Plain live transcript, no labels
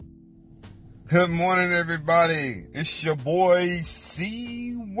Good morning, everybody. It's your boy,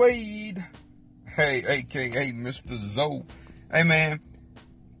 C. Wade. Hey, a.k.a. Mr. Zoe. Hey, man,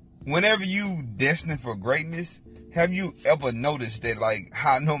 whenever you destined for greatness, have you ever noticed that, like,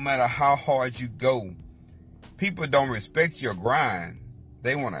 how no matter how hard you go, people don't respect your grind.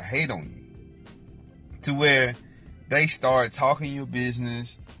 They want to hate on you. To where they start talking your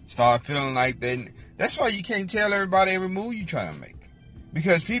business, start feeling like that's why you can't tell everybody every move you try to make.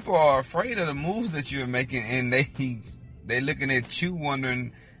 Because people are afraid of the moves that you're making, and they looking at you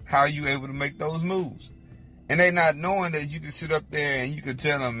wondering how you able to make those moves. And they not knowing that you can sit up there and you can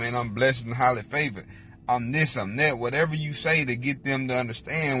tell them, man, I'm blessed and highly favored. I'm this, I'm that, whatever you say to get them to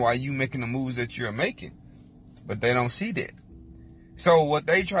understand why you making the moves that you're making. But they don't see that. So what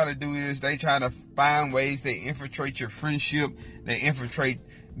they try to do is they try to find ways, they infiltrate your friendship, they infiltrate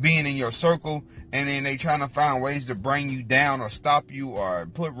being in your circle, and then they trying to find ways to bring you down or stop you or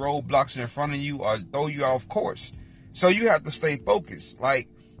put roadblocks in front of you or throw you off course. So you have to stay focused. Like,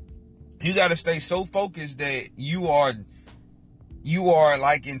 you got to stay so focused that you are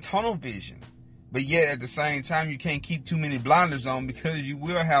like in tunnel vision. But yet at the same time, you can't keep too many blinders on, because you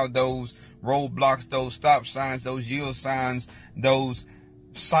will have those roadblocks, those stop signs, those yield signs, those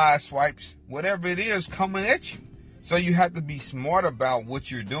side swipes, whatever it is coming at you. So you have to be smart about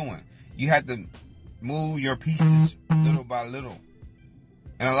what you're doing. You have to move your pieces little by little.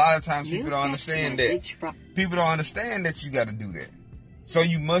 And a lot of times people don't understand that. People don't understand that you got to do that. So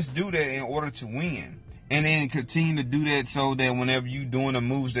you must do that in order to win. And then continue to do that so that whenever you're doing the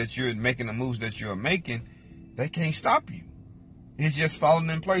moves that you're making, they can't stop you. It's just falling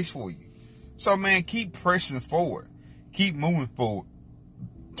in place for you. So, man, keep pressing forward. Keep moving forward.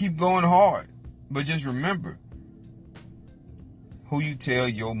 Keep going hard. But just remember who you tell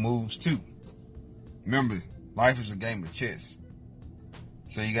your moves to. Remember, life is a game of chess.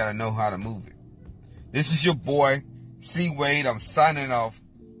 So you got to know how to move it. This is your boy, C. Wade. I'm signing off.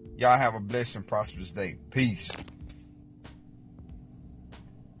 Y'all have a blessed and prosperous day. Peace.